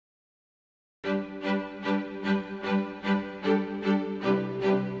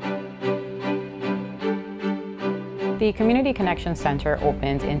The Community Connection Center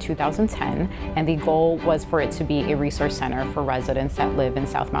opened in 2010, and the goal was for it to be a resource center for residents that live in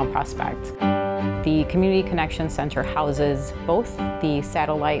South Mount Prospect. The Community Connection Center houses both the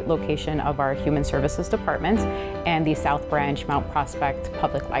satellite location of our Human Services Department and the South Branch Mount Prospect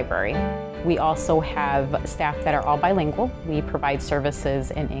Public Library. We also have staff that are all bilingual. We provide services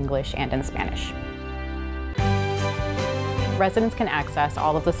in English and in Spanish. Residents can access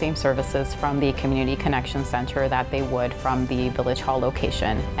all of the same services from the Community Connection Center that they would from the Village Hall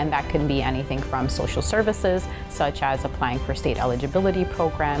location. And that can be anything from social services, such as applying for state eligibility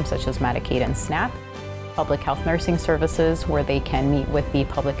programs, such as Medicaid and SNAP, public health nursing services, where they can meet with the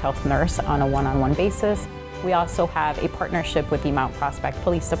public health nurse on a one-on-one basis. We also have a partnership with the Mount Prospect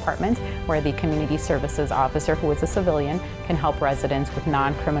Police Department, where the community services officer, who is a civilian, can help residents with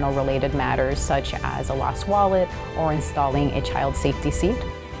non-criminal related matters such as a lost wallet or installing a child safety seat.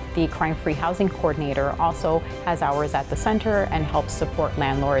 The Crime-Free Housing Coordinator also has hours at the center and helps support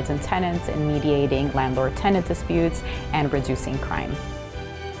landlords and tenants in mediating landlord-tenant disputes and reducing crime.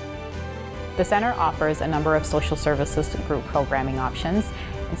 The center offers a number of social services group programming options,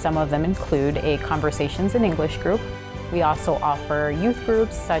 and some of them include a Conversations in English group. We also offer youth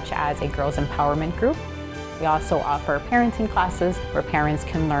groups such as a Girls Empowerment group. We also offer parenting classes where parents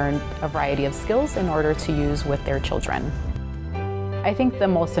can learn a variety of skills in order to use with their children. I think the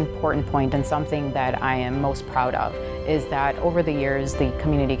most important point, and something that I am most proud of, is that over the years the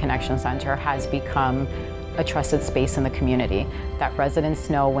Community Connection Center has become a trusted space in the community, that residents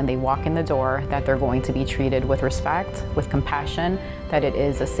know when they walk in the door that they're going to be treated with respect, with compassion, that it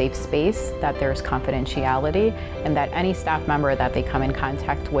is a safe space, that there's confidentiality, and that any staff member that they come in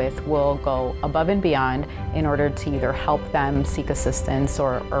contact with will go above and beyond in order to either help them seek assistance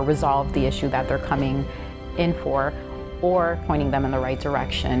or resolve the issue that they're coming in for, or pointing them in the right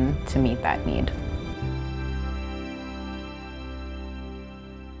direction to meet that need.